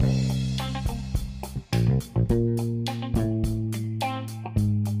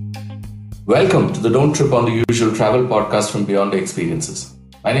Welcome to the Don't Trip on the Usual travel podcast from Beyond the Experiences.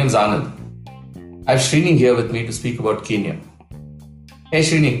 My name is Anand. I have Srini here with me to speak about Kenya. Hey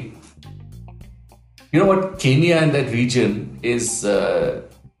Srini, you know what? Kenya and that region is,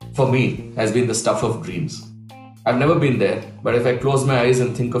 for me, has been the stuff of dreams. I've never been there, but if I close my eyes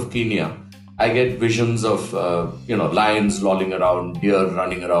and think of Kenya, I get visions of, lions lolling around, deer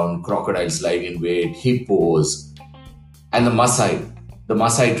running around, crocodiles lying in wait, hippos, and the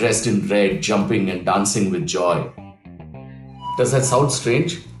Maasai dressed in red, jumping and dancing with joy. Does that sound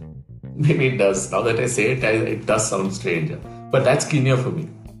strange? Maybe it does. Now that I say it, it does sound strange. But that's Kenya for me.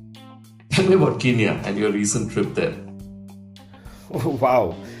 Tell me about Kenya and your recent trip there. Oh,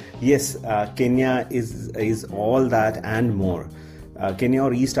 wow. Yes, Kenya is all that and more. Kenya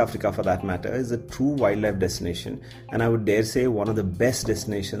or East Africa for that matter is a true wildlife destination, and I would dare say one of the best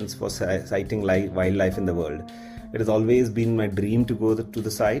destinations for sighting wildlife in the world. It has always been my dream to go to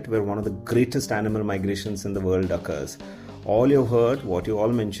the site where one of the greatest animal migrations in the world occurs. All you've heard, what you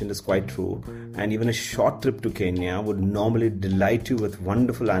all mentioned is quite true, and even a short trip to Kenya would normally delight you with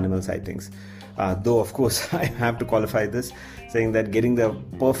wonderful animal sightings. Though, of course, I have to qualify this, saying that getting the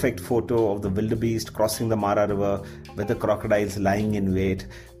perfect photo of the wildebeest crossing the Mara River with the crocodiles lying in wait,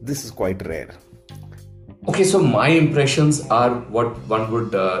 this is quite rare. Okay, so my impressions are what one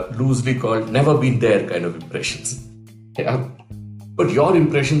would loosely call never been there kind of impressions. Yeah. But your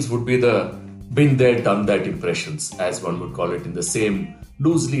impressions would be the been there, done that impressions, as one would call it, in the same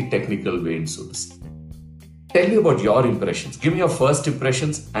loosely technical vein, so to speak. Tell me about your impressions. Give me your first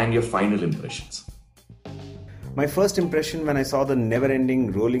impressions and your final impressions. My first impression when I saw the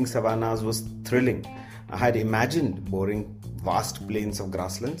never-ending rolling savannas was thrilling. I had imagined boring vast plains of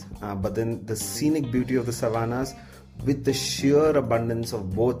grasslands, but then the scenic beauty of the savannas with the sheer abundance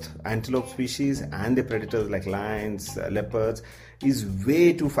of both antelope species and their predators like lions, leopards is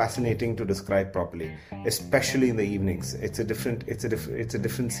way too fascinating to describe properly, especially in the evenings. It's a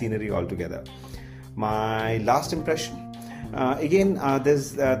different scenery altogether. My last impression,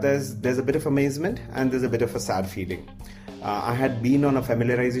 there's a bit of amazement and there's a bit of a sad feeling. I had been on a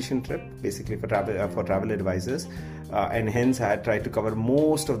familiarization trip, basically for travel advisors, and hence I had tried to cover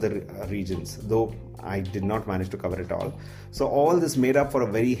most of the regions, though I did not manage to cover it all. So all this made up for a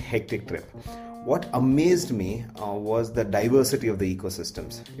very hectic trip. What amazed me was the diversity of the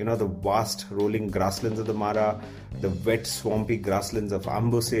ecosystems. You know, the vast rolling grasslands of the Mara, the wet swampy grasslands of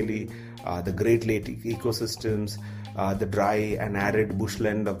Amboseli, the Great Lake ecosystems, the dry and arid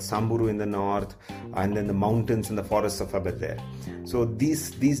bushland of Samburu in the north, and then the mountains and the forests of Aberdare. So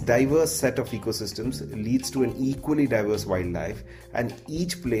these diverse set of ecosystems leads to an equally diverse wildlife, and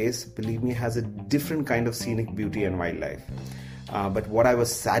each place, believe me, has a different kind of scenic beauty and wildlife. But what I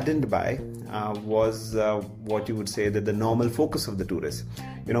was saddened by was what you would say that the normal focus of the tourists.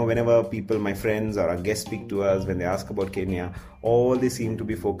 You know, whenever people, my friends or our guests speak to us, when they ask about Kenya, all they seem to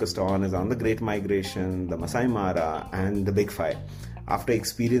be focused on is on the Great Migration, the Masai Mara and the Big Five. After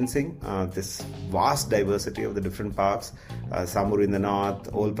experiencing this vast diversity of the different parks, Samburu in the north,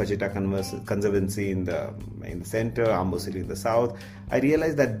 Old Pachita Conservancy in the center, Amboseli in the south, I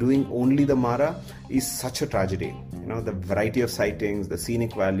realized that doing only the Mara is such a tragedy. You know, the variety of sightings, the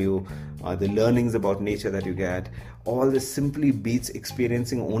scenic value, the learnings about nature that you get, all this simply beats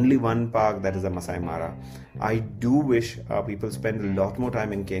experiencing only one park, that is the Masai Mara. I do wish people spend a lot more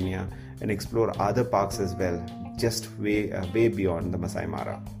time in Kenya and explore other parks as well, just way beyond the Masai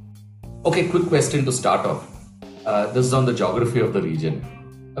Mara. Okay, quick question to start off. This is on the geography of the region.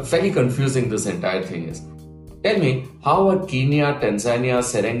 Fairly confusing this entire thing is. Tell me, how are Kenya, Tanzania,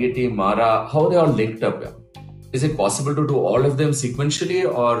 Serengeti, Mara, how are they all linked up here? Is it possible to do all of them sequentially,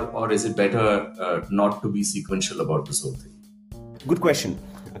 or is it better not to be sequential about this whole thing? Good question.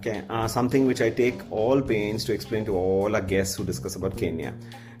 Okay, something which I take all pains to explain to all our guests who discuss about Kenya.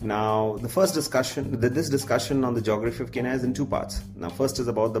 Now, this discussion on the geography of Kenya is in two parts. Now, first is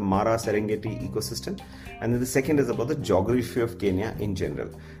about the Mara Serengeti ecosystem, and then the second is about the geography of Kenya in general.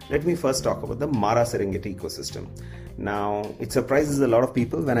 Let me first talk about the Mara Serengeti ecosystem. Now, it surprises a lot of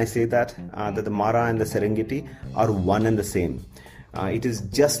people when I say that the Mara and the Serengeti are one and the same. It is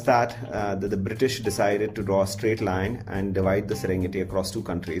just that the British decided to draw a straight line and divide the Serengeti across two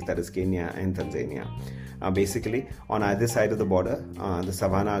countries, that is Kenya and Tanzania. Basically, on either side of the border, the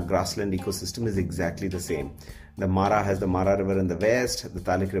savanna grassland ecosystem is exactly the same. The Mara has the Mara River in the west, the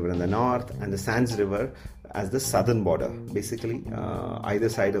Talik River in the north, and the Sands River as the southern border. Basically, either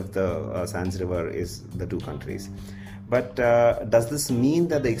side of the Sands River is the two countries. But does this mean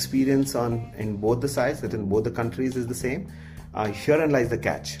that the experience in both the sides, that in both the countries, is the same? Herein lies the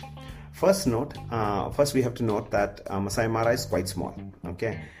catch. First we have to note that Masai Mara is quite small.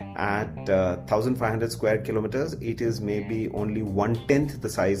 Okay, at 1,500 square kilometers, it is maybe only 1/10 the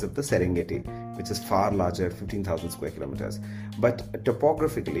size of the Serengeti, which is far larger at 15,000 square kilometers. But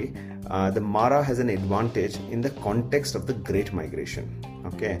topographically, the Mara has an advantage in the context of the Great Migration.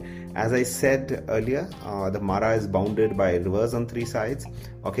 Okay, as I said earlier, the Mara is bounded by rivers on three sides.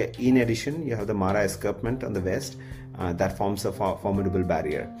 Okay, in addition, you have the Mara escarpment on the west that forms a formidable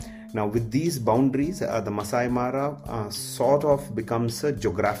barrier. Now, with these boundaries, the Masai Mara sort of becomes a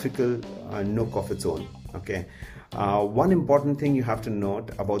geographical nook of its own. Okay, one important thing you have to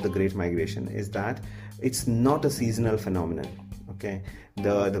note about the Great Migration is that it's not a seasonal phenomenon. Okay,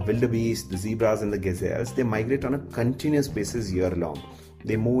 the wildebeest, the zebras, and the gazelles, they migrate on a continuous basis year long.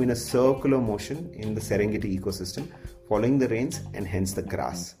 They move in a circular motion in the Serengeti ecosystem, following the rains and hence the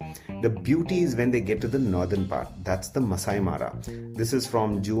grass. The beauty is when they get to the northern part, that's the Masai Mara. This is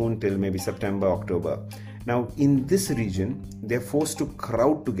from June till maybe September, October. Now, in this region, they're forced to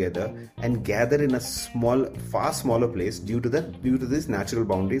crowd together and gather in a far smaller place due to these natural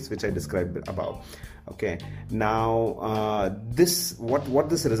boundaries which I described above. Okay. Now, what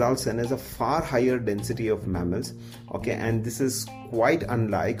this results in is a far higher density of mammals. Okay, and this is quite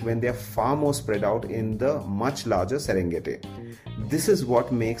unlike when they are far more spread out in the much larger Serengeti. This is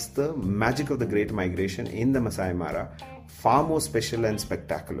what makes the magic of the Great Migration in the Masai Mara far more special and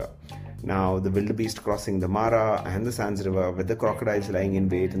spectacular. Now, the wildebeest crossing the Mara and the Sands River, with the crocodiles lying in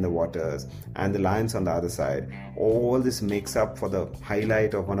wait in the waters and the lions on the other side, all this makes up for the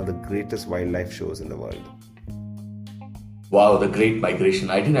highlight of one of the greatest wildlife shows in the world. Wow, the Great Migration.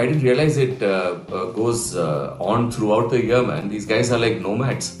 I didn't realize it goes on throughout the year, man. These guys are like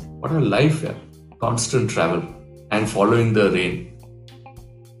nomads. What a life, yeah. Constant travel and following the rain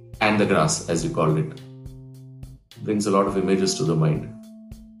and the grass, as you called it. Brings a lot of images to the mind.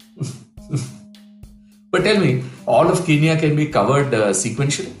 But tell me, all of Kenya can be covered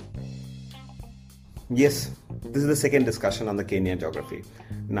sequentially? Yes, this is the second discussion on the Kenya geography.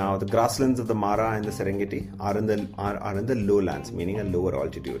 Now, the grasslands of the Mara and the Serengeti are in the lowlands, meaning a lower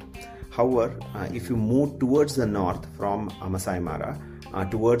altitude. However, if you move towards the north from Masai Mara,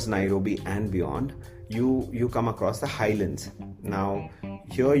 towards Nairobi and beyond, you come across the highlands. Now,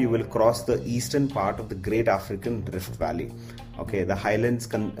 here you will cross the eastern part of the Great African Rift Valley. Okay, the highlands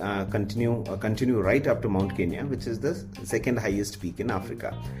continue right up to Mount Kenya, which is the second highest peak in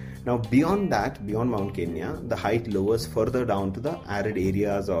Africa. Now, beyond Mount Kenya, the height lowers further down to the arid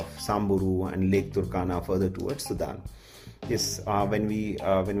areas of Samburu and Lake Turkana, further towards Sudan. Yes, when we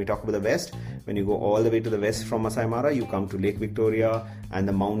talk about the west, when you go all the way to the west from Masai Mara, you come to Lake Victoria and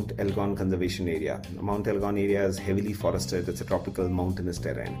the Mount Elgon Conservation Area. The Mount Elgon area is heavily forested. It's a tropical mountainous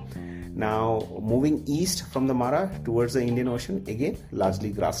terrain. Now, moving east from the Mara towards the Indian Ocean, again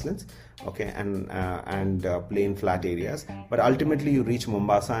largely grasslands, okay, and plain flat areas. But ultimately, you reach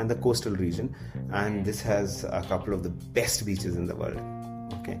Mombasa and the coastal region, and this has a couple of the best beaches in the world.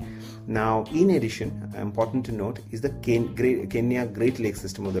 Okay. Now, in addition, important to note is the Kenya Great Lake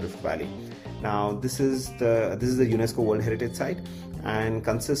System of the Rift Valley. Now, this is the UNESCO World Heritage Site and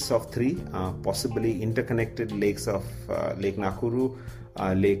consists of three possibly interconnected lakes of Lake Nakuru,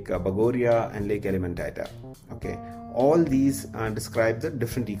 Lake Bagoria, and Lake Elementaita. Okay, all these describe the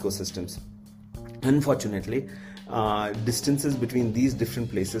different ecosystems. Unfortunately, distances between these different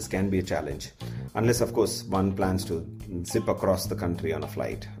places can be a challenge, unless of course one plans to zip across the country on a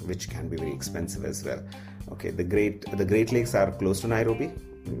flight, which can be very expensive as well. Okay, the Great Lakes are close to Nairobi,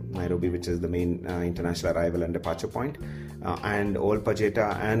 which is the main international arrival and departure point, and Ol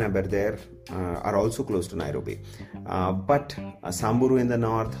Pajeta and Aberdare are also close to Nairobi. But Samburu in the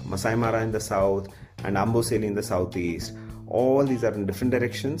north, Masai Mara in the south, and Amboseli in the southeast, all these are in different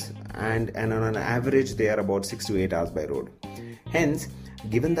directions, and on an average they are about 6 to 8 hours by road. Hence,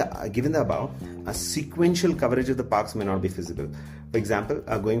 given the above, a sequential coverage of the parks may not be feasible. For example,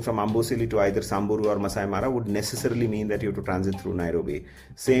 going from Amboseli to either Samburu or Masai Mara would necessarily mean that you have to transit through Nairobi.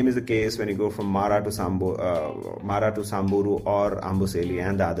 Same is the case when you go from Mara to Samburu or Amboseli,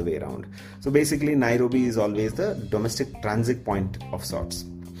 and the other way around. So basically, Nairobi is always the domestic transit point of sorts.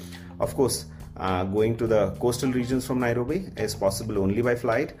 Of course, going to the coastal regions from Nairobi is possible only by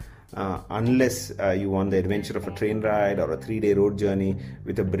flight, unless you want the adventure of a train ride or a 3-day road journey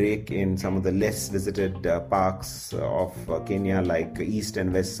with a break in some of the less visited parks of Kenya, like East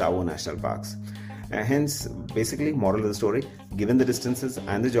and West Tsavo National Parks. Hence, basically, moral of the story, given the distances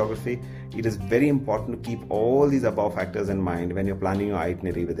and the geography, it is very important to keep all these above factors in mind when you're planning your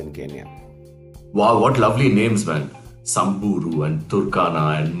itinerary within Kenya. Wow, what lovely names, man. Samburu and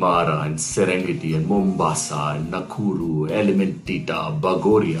Turkana and Mara and Serengeti and Mombasa and Nakuru, Elementaita,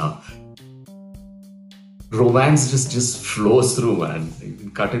 Bagoria. romance just flows through, man. You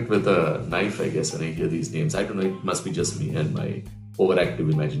can cut it with a knife, I guess, when I hear these names. I don't know, it must be just me and my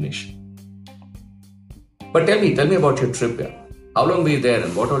overactive imagination. But tell me about your trip here. How long were you there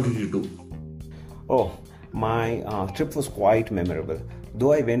and what all did you do? Oh, my trip was quite memorable.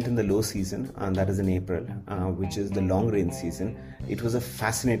 Though I went in the low season, and that is in April, which is the long rain season, it was a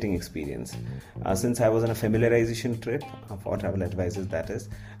fascinating experience. Since I was on a familiarization trip for travel advisors, that is,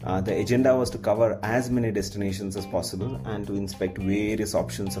 the agenda was to cover as many destinations as possible and to inspect various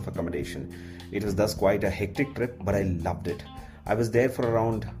options of accommodation. It was thus quite a hectic trip, but I loved it. I was there for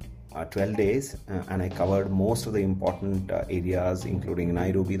around 12 days and I covered most of the important areas, including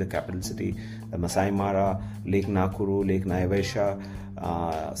Nairobi, the capital city, the Masai Mara, Lake Nakuru, Lake Naivasha,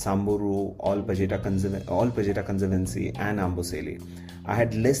 Samburu, all Pajeta Conservancy, and Amboseli. I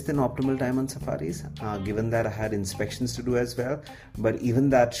had less than optimal time on safaris, given that I had inspections to do as well, but even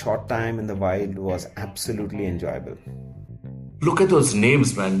that short time in the wild was absolutely enjoyable. Look at those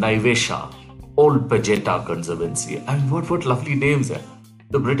names, man. Naivasha, Old Pajeta Conservancy. And what lovely names there.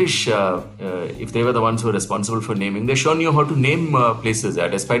 The British, if they were the ones who were responsible for naming, they sure knew how to name places,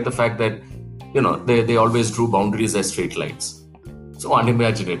 despite the fact that, they always drew boundaries as straight lines. So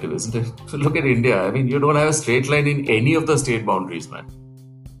unimaginative, isn't it? So look at India. I mean, you don't have a straight line in any of the state boundaries, man.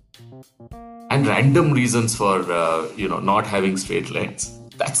 And random reasons for, not having straight lines.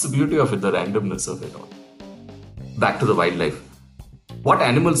 That's the beauty of it, the randomness of it all. Back to the wildlife. What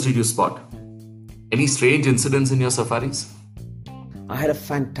animals did you spot? Any strange incidents in your safaris? I had a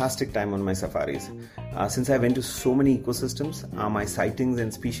fantastic time on my safaris. Since I went to so many ecosystems, my sightings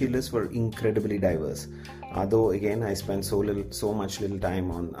and species lists were incredibly diverse. Though again, I spent so much little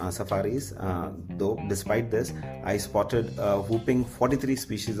time on safaris. Though despite this, I spotted whooping 43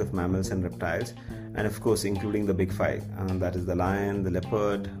 species of mammals and reptiles, and of course, including the big five. That is the lion, the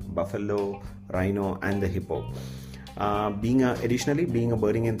leopard, buffalo, rhino, and the hippo. Additionally, being a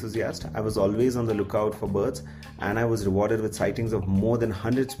birding enthusiast, I was always on the lookout for birds, and I was rewarded with sightings of more than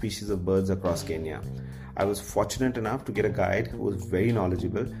 100 species of birds across Kenya. I was fortunate enough to get a guide who was very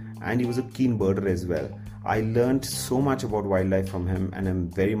knowledgeable, and he was a keen birder as well. I learned so much about wildlife from him, and I'm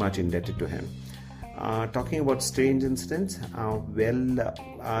very much indebted to him. Talking about strange incidents, there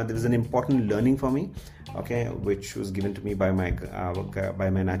was an important learning for me, which was given to me by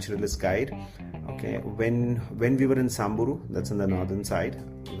my naturalist guide. When we were in Samburu, that's in the northern side,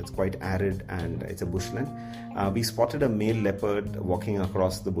 it's quite arid and it's a bushland. We spotted a male leopard walking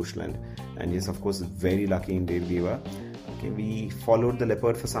across the bushland, and yes, of course, very lucky indeed we were. We followed the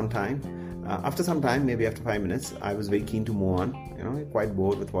leopard for some time. After some time, maybe after 5 minutes, I was very keen to move on. Quite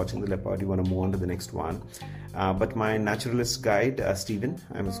bored with watching the leopard. You want to move on to the next one. But my naturalist guide, Stephen,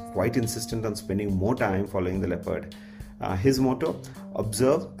 I was quite insistent on spending more time following the leopard. His motto: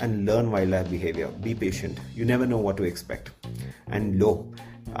 observe and learn wildlife behavior. Be patient. You never know what to expect. And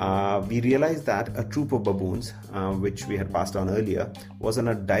we realized that a troop of baboons, which we had passed on earlier, was on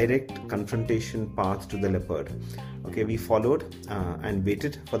a direct confrontation path to the leopard. We followed and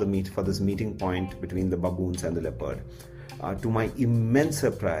waited for this meeting point between the baboons and the leopard. To my immense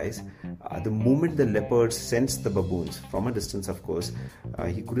surprise, the moment the leopard sensed the baboons, from a distance of course,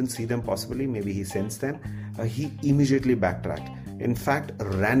 he couldn't see them possibly, maybe he sensed them, he immediately backtracked. In fact,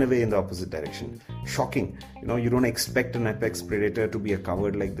 ran away in the opposite direction. Shocking. You don't expect an apex predator to be a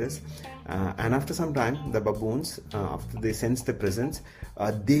coward like this. And after some time, the baboons, after they sensed the presence,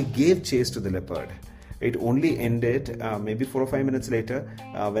 they gave chase to the leopard. It only ended maybe 4 or 5 minutes later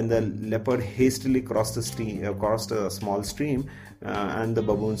when the leopard hastily crossed a small stream and the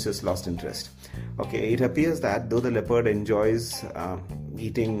baboons just lost interest. It appears that though the leopard enjoys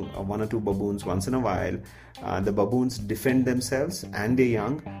eating 1 or 2 baboons once in a while, the baboons defend themselves and their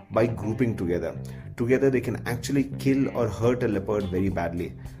young by grouping together. Together they can actually kill or hurt a leopard very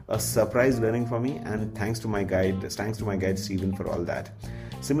badly. A surprise learning for me, and thanks to my guide Stephen for all that.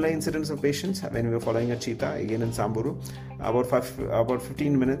 Similar incidents of patience when we were following a cheetah again in Samburu. About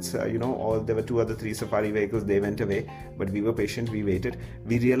 15 minutes, there were 3 safari vehicles. They went away, but we were patient. We waited.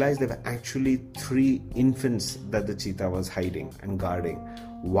 We realized there were actually 3 infants that the cheetah was hiding and guarding.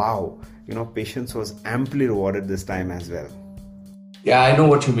 Wow, patience was amply rewarded this time as well. Yeah, I know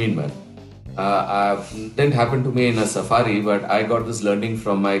what you mean, man. It didn't happen to me in a safari, but I got this learning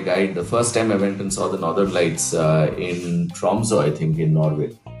from my guide. The first time I went and saw the Northern Lights in Tromsø, I think, in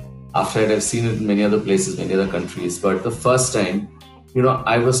Norway. After I've seen it in many other places, many other countries, but the first time,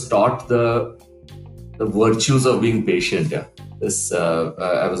 I was taught the virtues of being patient. Yeah,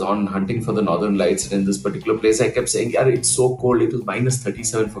 I was on hunting for the Northern Lights, and in this particular place, I kept saying, "Yeah, it's so cold. It was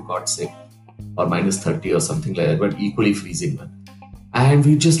 -37 for God's sake, or -30 or something like that, but equally freezing, man." And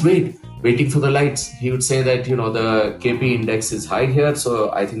we just wait. waiting for the lights. He would say that, the KP index is high here,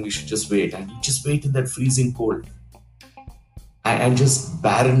 so I think we should just wait. And we just wait in that freezing cold. And just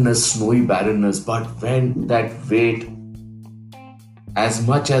barrenness, snowy barrenness. But when that wait, as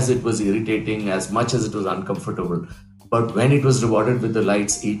much as it was irritating, as much as it was uncomfortable, but when it was rewarded with the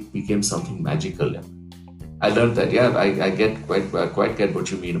lights, it became something magical. I learned that, I get quite get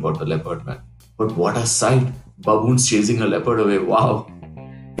what you mean about the leopard, man. But what a sight! Baboons chasing a leopard away. Wow.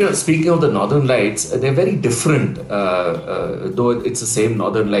 Speaking of the northern lights, they're very different. Though it's the same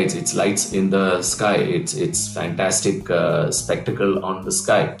northern lights, it's lights in the sky. It's fantastic spectacle on the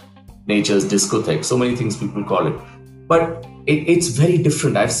sky. Nature's discotheque. So many things people call it. But it's very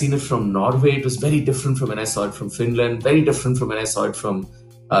different. I've seen it from Norway. It was very different from when I saw it from Finland. Very different from when I saw it from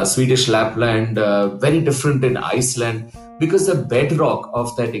Swedish Lapland. Very different in Iceland. Because the bedrock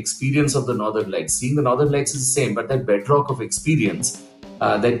of that experience of the northern lights, seeing the northern lights is the same, but that bedrock of experience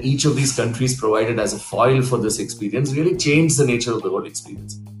that each of these countries provided as a foil for this experience really changed the nature of the whole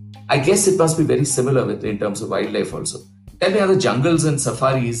experience. I guess it must be very similar in terms of wildlife also. Tell me, are the jungles and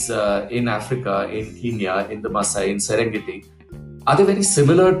safaris in Africa, in Kenya, in the Maasai, in Serengeti, are they very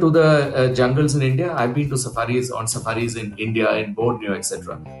similar to the jungles in India? I've been to safaris in India, in Borneo,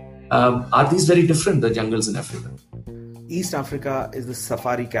 etc. Are these very different, the jungles in Africa? East Africa is the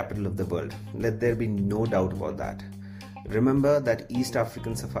safari capital of the world. Let there be no doubt about that. Remember that East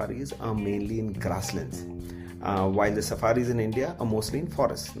African safaris are mainly in grasslands, while the safaris in India are mostly in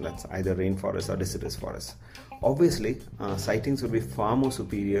forests. That's either rainforest or deciduous forests. Obviously, sightings would be far more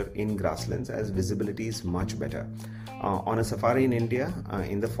superior in grasslands as visibility is much better. On a safari in India,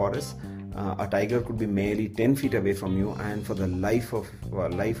 in the forest, a tiger could be merely 10 feet away from you, and for the life of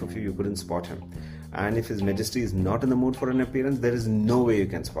you, you couldn't spot him. And if His Majesty is not in the mood for an appearance, there is no way you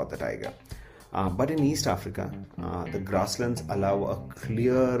can spot the tiger. But in East Africa, the grasslands allow a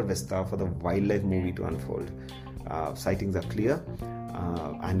clear vista for the wildlife movie to unfold. Sightings are clear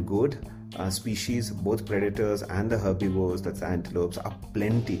and good. Species, both predators and the herbivores, that's the antelopes, are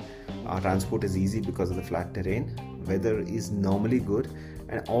plenty. Transport is easy because of the flat terrain. Weather is normally good,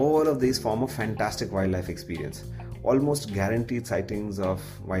 and all of these form a fantastic wildlife experience. Almost guaranteed sightings of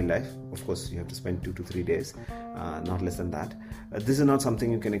wildlife. Of course, you have to spend 2 to 3 days, not less than that. This is not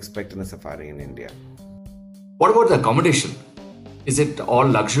something you can expect in a safari in India. What about the accommodation? Is it all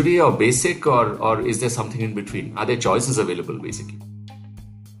luxury or basic, or is there something in between? Are there choices available basically?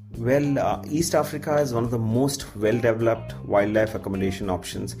 Well, East Africa is one of the most well-developed wildlife accommodation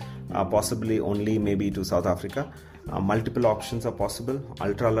options, possibly only maybe to South Africa. Multiple options are possible,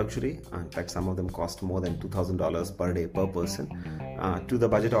 ultra luxury, in fact some of them cost more than $2,000 per day per person, to the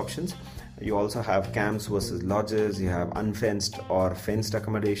budget options. You also have camps versus lodges, you have unfenced or fenced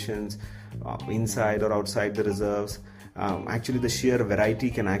accommodations, inside or outside the reserves. Actually the sheer variety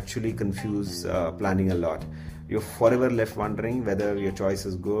can actually confuse planning a lot. You're forever left wondering whether your choice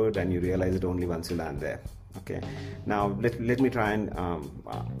is good, and you realize it only once you land there. Okay, now let me try and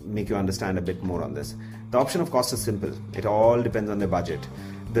make you understand a bit more on this. The option of cost is simple. It all depends on the budget.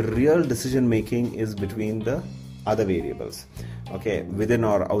 The real decision making is between the other variables. Okay, within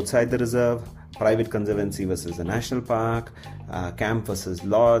or outside the reserve, private conservancy versus a national park, camp versus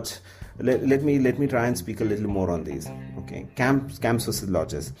lodge. Let me try and speak a little more on these. Okay, camps versus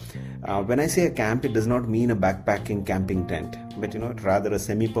lodges. When I say a camp, it does not mean a backpacking camping tent, but rather a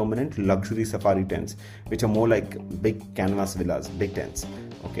semi-permanent luxury safari tents, which are more like big canvas villas, big tents.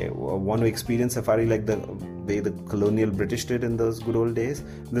 Okay, want to experience safari like the way the colonial British did in those good old days?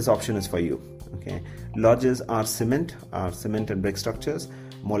 This option is for you. Okay, lodges are cement and brick structures,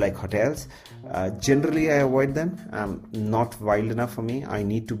 more like hotels. Generally I avoid them. Not wild enough for me. I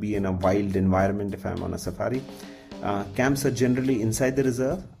need to be in a wild environment if I'm on a safari. Camps are generally inside the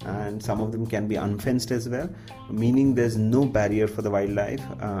reserve, and some of them can be unfenced as well, meaning there's no barrier for the wildlife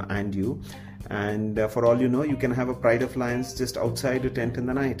and you. And for all you know, you can have a pride of lions just outside your tent in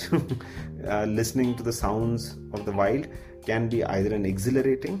the night. Listening to the sounds of the wild can be either an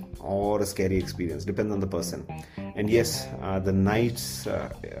exhilarating or a scary experience, depends on the person. And yes, the nights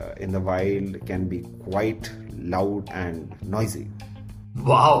in the wild can be quite loud and noisy.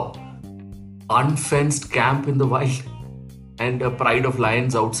 Wow! Unfenced camp in the wild, and a pride of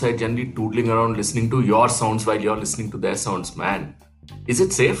lions outside generally tootling around listening to your sounds while you're listening to their sounds. Man, is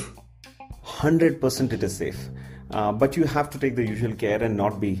it safe? 100% it is safe. But you have to take the usual care and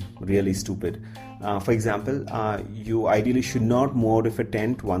not be really stupid. For example, you ideally should not moor if a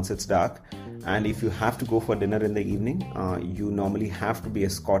tent once it's dark. And if you have to go for dinner in the evening, you normally have to be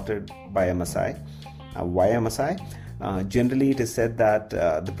escorted by a Maasai. Why a Maasai? Generally, it is said that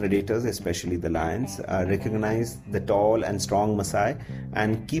the predators, especially the lions, recognize the tall and strong Maasai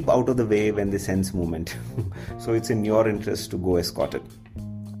and keep out of the way when they sense movement. So it's in your interest to go escort it.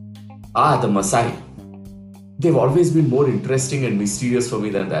 The Maasai. They've always been more interesting and mysterious for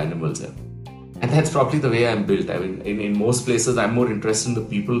me than the animals have. And that's probably the way I'm built. I mean, in most places, I'm more interested in the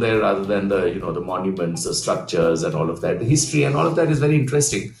people there rather than the monuments, the structures and all of that. The history and all of that is very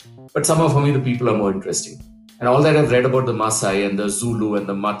interesting. But somehow for me, the people are more interesting. And all that I've read about the Maasai and the Zulu and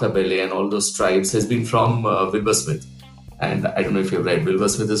the Matabele and all those tribes has been from Wilbur Smith. And I don't know if you've read, Wilbur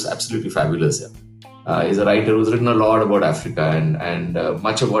Smith is absolutely fabulous. He's a writer who's written a lot about Africa, and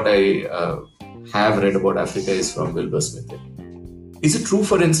much of what I have read about Africa is from Wilbur Smith. Is it true,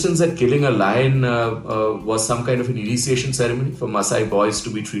 for instance, that killing a lion was some kind of an initiation ceremony for Maasai boys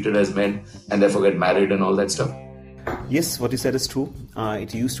to be treated as men and therefore get married and all that stuff? Yes, what you said is true.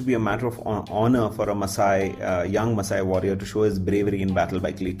 It used to be a matter of honor for a young Maasai warrior to show his bravery in battle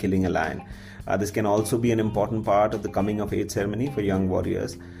by killing a lion. This can also be an important part of the coming of age ceremony for young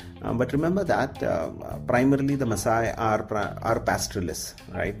warriors. But remember that primarily the Maasai are pastoralists,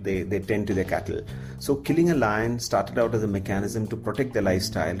 right? They tend to their cattle. So killing a lion started out as a mechanism to protect their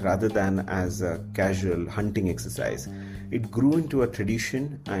lifestyle rather than as a casual hunting exercise. It grew into a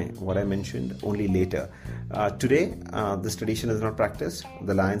tradition, what I mentioned, only later. Today, this tradition is not practiced.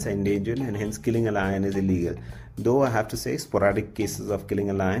 The lions are endangered and hence killing a lion is illegal. Though I have to say, sporadic cases of killing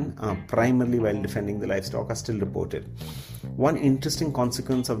a lion, primarily while defending the livestock, are still reported. One interesting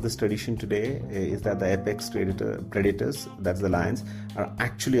consequence of this tradition today is that the apex predators, that's the lions, are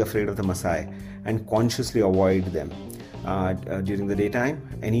actually afraid of the Maasai and consciously avoid them. During the daytime,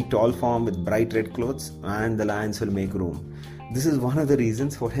 any tall form with bright red clothes and the lions will make room. This is one of the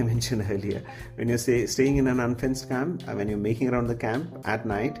reasons what I mentioned earlier. When you're staying in an unfenced camp, when you're making around the camp at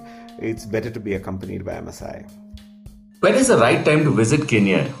night, it's better to be accompanied by a Maasai. When is the right time to visit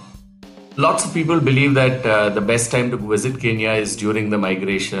Kenya? Lots of people believe that the best time to visit Kenya is during the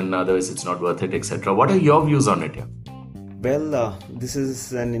migration, otherwise it's not worth it, etc. What are your views on it? Well, this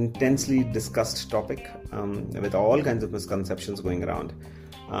is an intensely discussed topic with all kinds of misconceptions going around.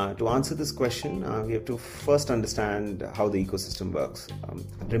 To answer this question, we have to first understand how the ecosystem works.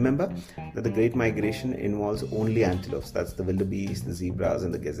 Remember that the Great Migration involves only antelopes, that's the wildebeest, the zebras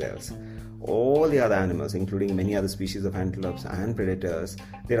and the gazelles. All the other animals, including many other species of antelopes and predators,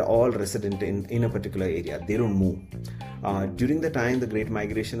 they're all resident in a particular area. They don't move. During the time the Great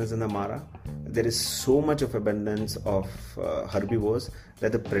Migration is in the Mara, there is so much of abundance of herbivores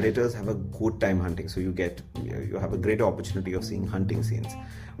that the predators have a good time hunting. So you have a great opportunity of seeing hunting scenes.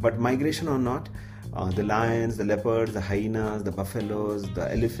 But migration or not, the lions, the leopards, the hyenas, the buffaloes,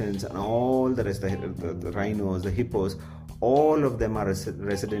 the elephants, and all the rest, the rhinos, the hippos, all of them are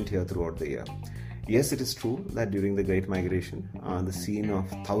resident here throughout the year. Yes, it is true that during the Great Migration, the scene of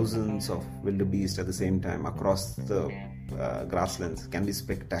thousands of wildebeest at the same time across the grasslands can be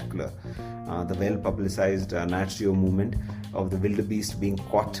spectacular. The well-publicized Nat Geo movement of the wildebeest being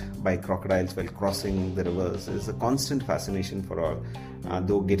caught by crocodiles while crossing the rivers is a constant fascination for all,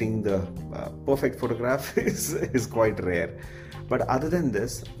 though getting the perfect photograph is quite rare. But other than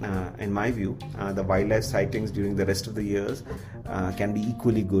this, in my view, the wildlife sightings during the rest of the years can be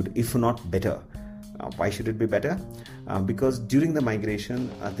equally good, if not better. Why should it be better? Because during the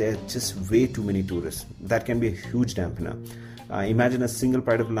migration, there are just way too many tourists. That can be a huge dampener. Imagine a single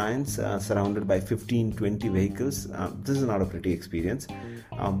pride of lions surrounded by 15-20 vehicles. This is not a pretty experience.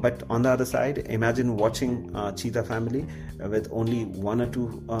 But on the other side, imagine watching cheetah family with only one or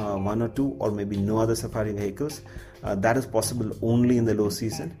two or maybe no other safari vehicles. That is possible only in the low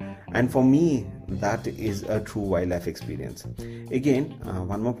season. And for me, that is a true wildlife experience. Again,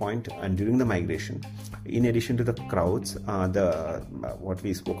 one more point, and during the migration, in addition to the crowds, what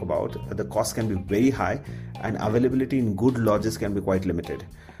we spoke about, the cost can be very high and availability in good lodges can be quite limited.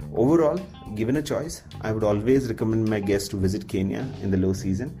 Overall, given a choice, I would always recommend my guests to visit Kenya in the low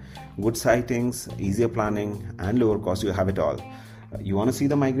season. Good sightings, easier planning, and lower cost, you have it all. You want to see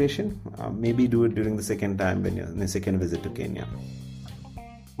the migration? Maybe do it during the second time when you're in the second visit to Kenya.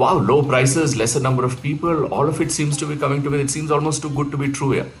 Wow, low prices, lesser number of people, all of it seems to be coming together. It seems almost too good to be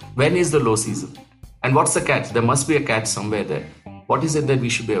true here. When is the low season? And what's the catch? There must be a catch somewhere there. What is it that we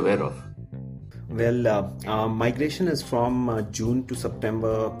should be aware of? Well, migration is from June to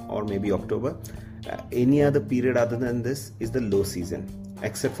September or maybe October. Any other period other than this is the low season,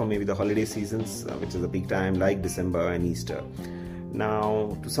 except for maybe the holiday seasons, which is the peak time like December and Easter.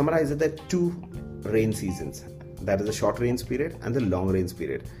 Now, to summarize it, there are two rain seasons. That is the short rains period and the long rains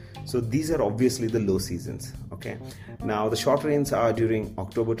period. So these are obviously the low seasons. Okay. Now the short rains are during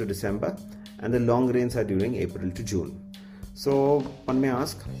October to December, and the long rains are during April to June. So one may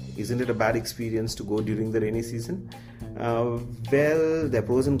ask, isn't it a bad experience to go during the rainy season? Well, there are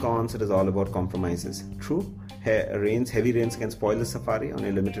pros and cons. It is all about compromises. True, heavy rains can spoil the safari on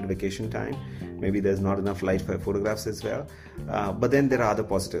a limited vacation time. Maybe there's not enough light for photographs as well. But then there are other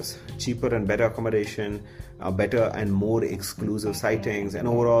positives: cheaper and better accommodation, better and more exclusive sightings, and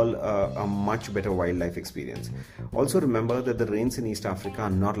overall a much better wildlife experience. Also remember that the rains in East Africa are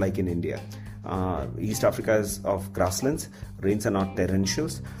not like in India. East Africa is of grasslands. Rains are not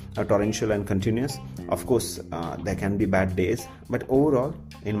torrential and continuous. Of course, there can be bad days, but overall,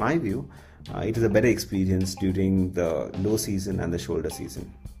 in my view, it is a better experience during the low season and the shoulder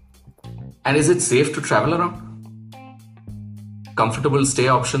season. And is it safe to travel around? Comfortable stay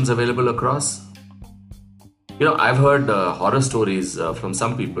options available across? I've heard horror stories from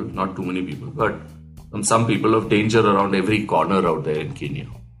some people, not too many people, but from some people, of danger around every corner out there in Kenya.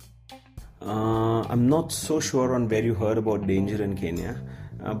 I'm not so sure on where you heard about danger in Kenya,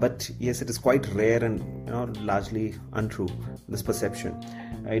 but yes, it is quite rare and largely untrue, this perception.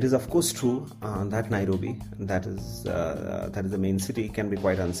 It is of course true that Nairobi, that is the main city, can be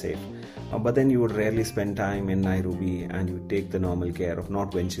quite unsafe. But then you would rarely spend time in Nairobi, and you take the normal care of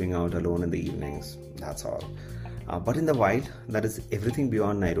not venturing out alone in the evenings. That's all. But in the wild, that is everything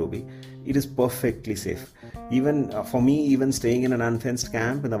beyond Nairobi, it is perfectly safe. Even for me, even staying in an unfenced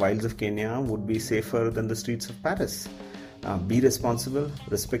camp in the wilds of Kenya would be safer than the streets of Paris. Be responsible,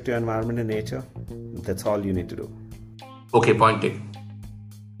 respect your environment and nature. That's all you need to do. Okay, point taken.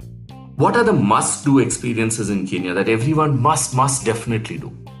 What are the must-do experiences in Kenya that everyone must definitely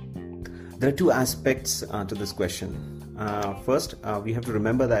do? There are two aspects to this question. First, we have to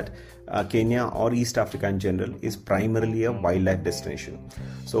remember that Kenya, or East Africa in general, is primarily a wildlife destination.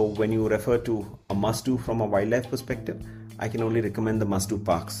 So when you refer to a must-do from a wildlife perspective, I can only recommend the must-do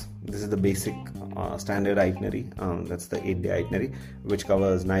parks. This is the basic standard itinerary. That's the 8-day itinerary, which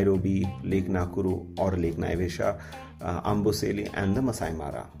covers Nairobi, Lake Nakuru or Lake Naivasha, Amboseli and the Masai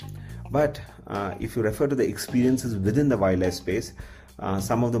Mara. But if you refer to the experiences within the wildlife space,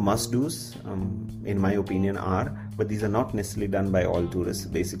 some of the must-dos, in my opinion, are, but these are not necessarily done by all tourists,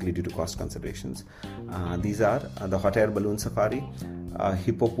 basically due to cost considerations. These are the hot air balloon safari, a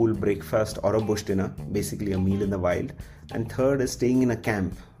hippo pool breakfast or a bush dinner, basically a meal in the wild. And third is staying in a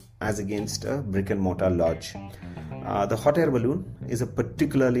camp as against a brick and mortar lodge. The hot air balloon is a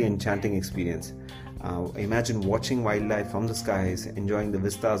particularly enchanting experience. Imagine watching wildlife from the skies, enjoying the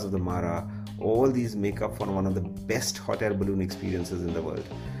vistas of the Mara. All these make up for one of the best hot air balloon experiences in the world.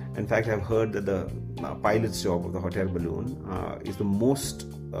 In fact, I've heard that the pilot's job of the hot air balloon is the most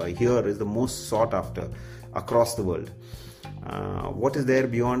sought after across the world. What is there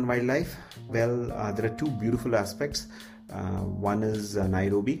beyond wildlife? Well, there are two beautiful aspects. One is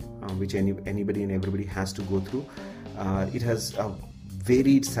Nairobi, which anybody and everybody has to go through. It has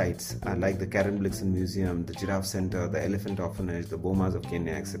varied sites like the Karen Blixen Museum, the Giraffe Center, the Elephant Orphanage, the Bomas of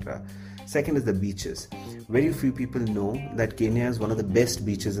Kenya, etc. Second is the beaches. Very few people know that Kenya is one of the best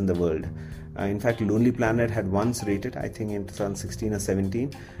beaches in the world. In fact, Lonely Planet had once rated, I think in 2016 or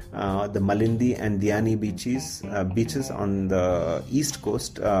 17, the Malindi and Diani beaches on the east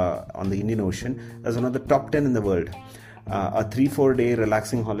coast on the Indian Ocean as one of the top 10 in the world. A 3-4 day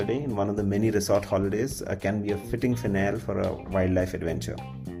relaxing holiday in one of the many resort holidays can be a fitting finale for a wildlife adventure.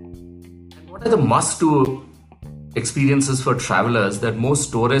 What are the must-do experiences for travelers that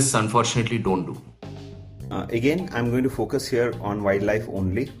most tourists unfortunately don't do? Again, I'm going to focus here on wildlife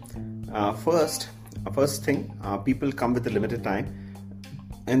only. First thing, people come with a limited time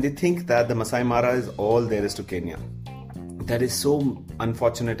and they think that the Masai Mara is all there is to Kenya. That is so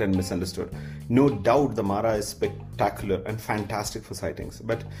unfortunate and misunderstood. No doubt the Mara is spectacular and fantastic for sightings,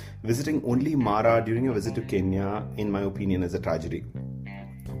 but visiting only Mara during a visit to Kenya, in my opinion, is a tragedy.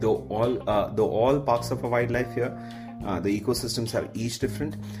 Though all parts of a wildlife here, the ecosystems are each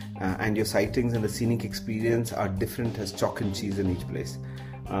different, and your sightings and the scenic experience are different as chalk and cheese in each place.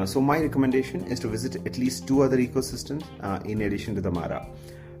 So my recommendation is to visit at least 2 other ecosystems in addition to the Mara.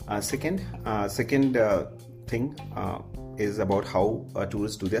 Second thing is about how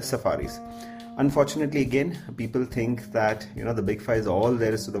tourists do their safaris. Unfortunately, again, people think that the Big Five is all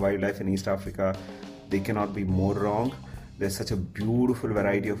there is to the wildlife in East Africa. They cannot be more wrong. There's such a beautiful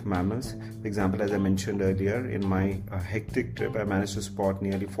variety of mammals. For example, as I mentioned earlier, in my hectic trip, I managed to spot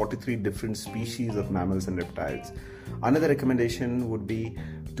nearly 43 different species of mammals and reptiles. Another recommendation would be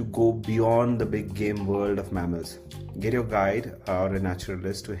to go beyond the big game world of mammals. Get your guide or a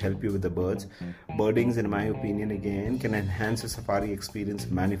naturalist to help you with the birds. Birdings, in my opinion, again, can enhance your safari experience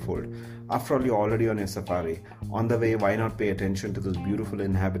manifold. After all, you're already on your safari. On the way, why not pay attention to those beautiful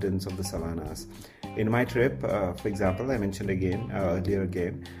inhabitants of the savannas? In my trip, for example, I mentioned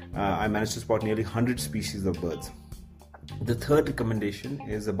earlier, I managed to spot nearly 100 species of birds. The third recommendation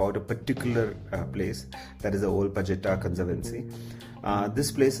is about a particular place, that is the Ol Pejeta Conservancy.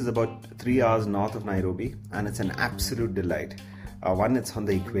 This place is about 3 hours north of Nairobi, and it's an absolute delight. One, it's on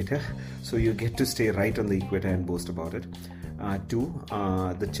the equator, so you get to stay right on the equator and boast about it. Two,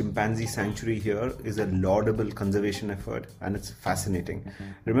 the chimpanzee sanctuary here is a laudable conservation effort, and it's fascinating.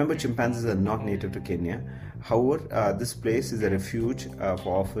 Remember, chimpanzees are not native to Kenya. However, this place is a refuge for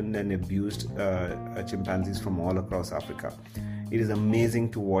orphaned and abused chimpanzees from all across Africa. It is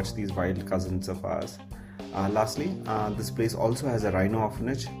amazing to watch these wild cousins of ours. Lastly, this place also has a rhino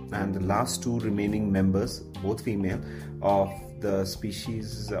orphanage, and the last two remaining members, both female, of the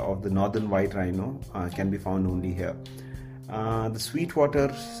species of the northern white rhino can be found only here. The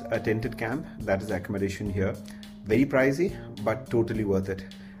Sweetwater tented camp, that is accommodation here, very pricey but totally worth it.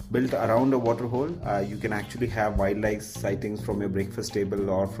 Built around a waterhole, you can actually have wildlife sightings from your breakfast table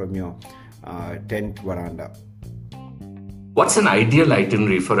or from your tent veranda. What's an ideal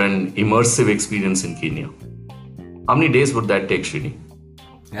itinerary for an immersive experience in Kenya? How many days would that take, Srini?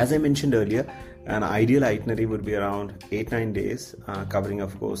 As I mentioned earlier, an ideal itinerary would be around 8-9 days, covering,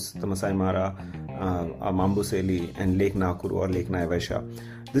 of course, the Masai Mara, Amboseli, and Lake Nakuru or Lake Naivasha.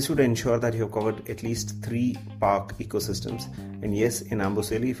 This would ensure that you have covered at least 3 park ecosystems. And yes, in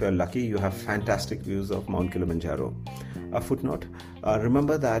Amboseli, if you're lucky, you have fantastic views of Mount Kilimanjaro. A footnote,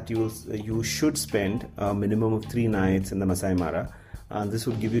 remember that you should spend a minimum of 3 nights in the Masai Mara. This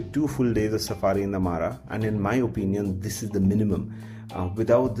would give you 2 full days of safari in the Mara, and in my opinion, this is the minimum.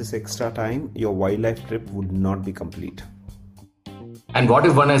 Without this extra time, your wildlife trip would not be complete. And what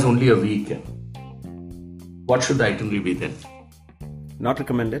if one has only a week? What should the itinerary be then? Not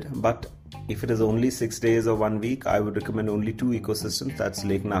recommended, but if it is only 6 days or 1 week, I would recommend only 2 ecosystems, that's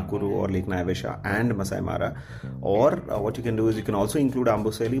Lake Nakuru or Lake Naivasha and Masai Mara. Or what you can do is you can also include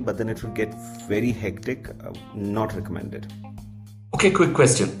Amboseli, but then it would get very hectic, not recommended. Okay, quick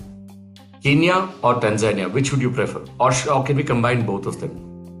question. Kenya or Tanzania, which would you prefer? Or can we combine both of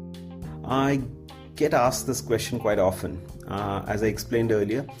them? I get asked this question quite often. As I explained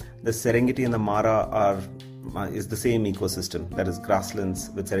earlier, the Serengeti and the Mara is the same ecosystem, that is grasslands,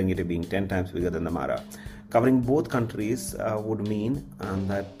 with Serengeti being 10 times bigger than the Mara. Covering both countries would mean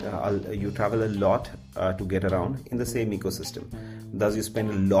that you travel a lot to get around in the same ecosystem. Thus, you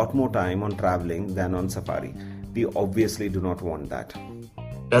spend a lot more time on traveling than on safari. We obviously do not want that.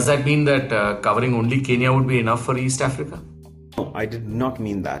 Does that mean that covering only Kenya would be enough for East Africa? No, I did not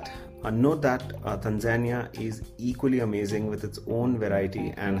mean that. Note that Tanzania is equally amazing with its own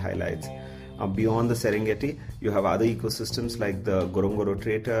variety and highlights. Beyond the Serengeti, you have other ecosystems like the Ngorongoro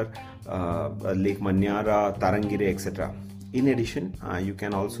Crater, Lake Manyara, Tarangire, etc. In addition, you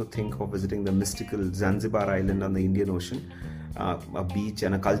can also think of visiting the mystical Zanzibar Island on the Indian Ocean, a beach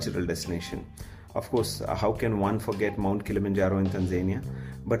and a cultural destination. Of course, how can one forget Mount Kilimanjaro in Tanzania?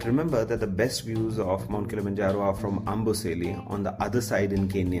 But remember that the best views of Mount Kilimanjaro are from Amboseli on the other side in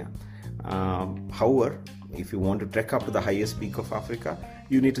Kenya. However, if you want to trek up to the highest peak of Africa,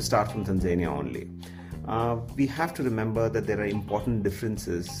 you need to start from Tanzania only. We have to remember that there are important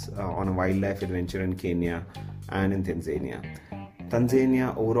differences on a wildlife adventure in Kenya and in Tanzania.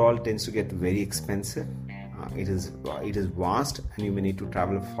 Tanzania overall tends to get very expensive. It is vast, and you may need to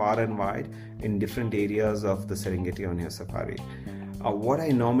travel far and wide in different areas of the Serengeti on your safari. What I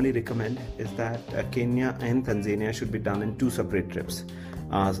normally recommend is that Kenya and Tanzania should be done in 2 separate trips.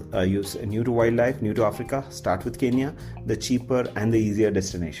 Use new to wildlife, new to Africa, start with Kenya, the cheaper and the easier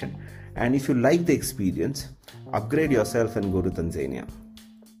destination. And if you like the experience, upgrade yourself and go to Tanzania.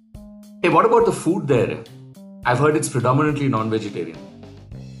 Hey, what about the food there? I've heard it's predominantly non-vegetarian.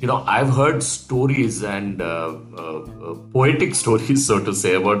 I've heard stories and poetic stories, so to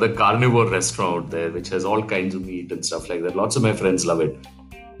say, about the carnivore restaurant out there, which has all kinds of meat and stuff like that. Lots of my friends love it.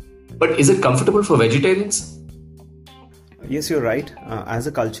 But is it comfortable for vegetarians? Yes, you're right. As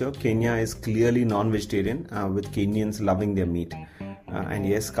a culture, Kenya is clearly non-vegetarian, with Kenyans loving their meat. And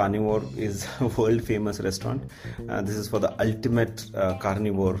yes, Carnivore is a world-famous restaurant. This is for the ultimate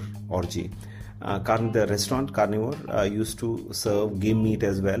carnivore orgy. The restaurant Carnivore used to serve game meat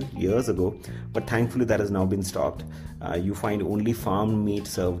as well years ago, but thankfully that has now been stopped. You find only farmed meat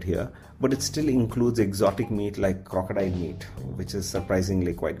served here, but it still includes exotic meat like crocodile meat, which is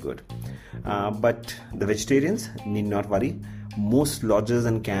surprisingly quite good. But the vegetarians need not worry. Most lodges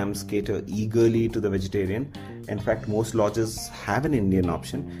and camps cater eagerly to the vegetarian, In fact, most lodges have an Indian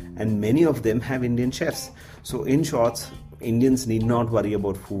option, and many of them have Indian chefs. So, in short, Indians need not worry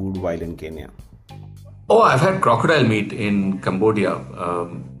about food while in Kenya. Oh, I've had crocodile meat in Cambodia.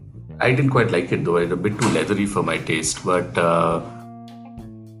 I didn't quite like it though. It's a bit too leathery for my taste. But tell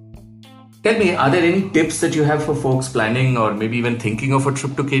me, are there any tips that you have for folks planning or maybe even thinking of a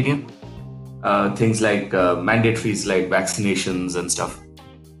trip to Kenya? Things like mandatories like vaccinations and stuff.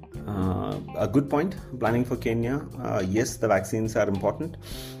 A good point. Planning for Kenya. Yes, the vaccines are important.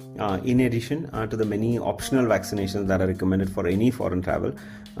 In addition to the many optional vaccinations that are recommended for any foreign travel,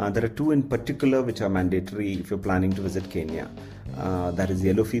 there are two in particular which are mandatory if you're planning to visit Kenya. That is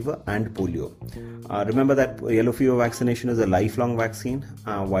yellow fever and polio. Remember that yellow fever vaccination is a lifelong vaccine,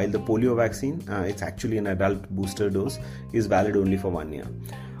 while the polio vaccine, it's actually an adult booster dose, is valid only for 1 year.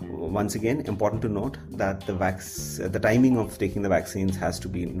 Once again, important to note that the timing of taking the vaccines has to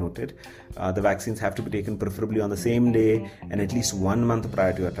be noted. The vaccines have to be taken preferably on the same day and at least 1 month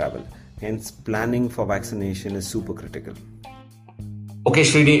prior to your travel. Hence, planning for vaccination is super critical. Okay,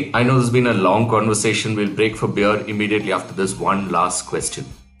 Srini, I know this has been a long conversation. We'll break for beer immediately after this one last question.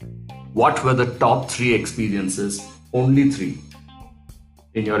 What were the top 3 experiences, only 3,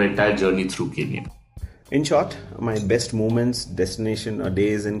 in your entire journey through Kenya? In short, my best moments, destination or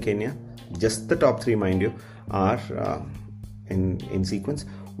days in Kenya, just the top 3 mind you, are in sequence.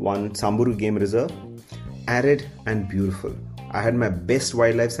 1, Samburu Game Reserve, arid and beautiful. I had my best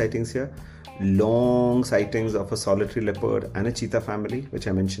wildlife sightings here. Long sightings of a solitary leopard and a cheetah family, which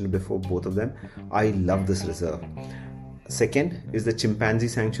I mentioned before, both of them. I love this reserve. Second is the chimpanzee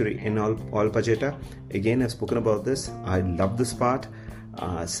sanctuary in Ol Pejeta. Again, I've spoken about this. I love this part.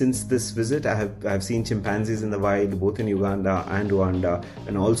 Since this visit, I have seen chimpanzees in the wild, both in Uganda and Rwanda,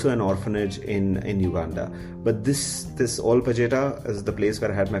 and also an orphanage in Uganda. But this Ol Pejeta is the place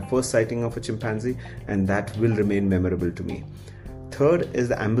where I had my first sighting of a chimpanzee, and that will remain memorable to me. Third is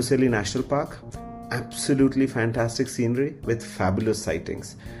the Amboseli National Park. Absolutely fantastic scenery with fabulous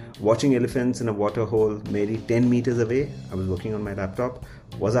sightings. Watching elephants in a water hole maybe 10 meters away, I was working on my laptop,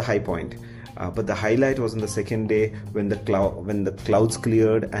 was a high point. But the highlight was on the second day when the clouds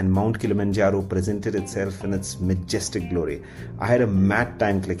cleared and Mount Kilimanjaro presented itself in its majestic glory. I had a mad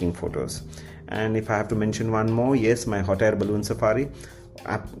time clicking photos. And if I have to mention one more, yes, my hot air balloon safari,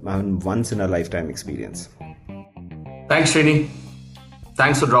 once in a lifetime experience. Thanks, Srini.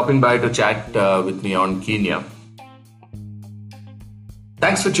 Thanks for dropping by to chat with me on Kenya.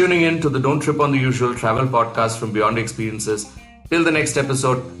 Thanks for tuning in to the Don't Trip on the Usual travel podcast from Beyond Experiences. Till the next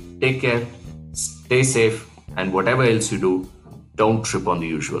episode, take care, stay safe, and whatever else you do, don't trip on the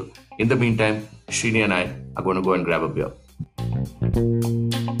usual. In the meantime, Srini and I are going to go and grab a beer.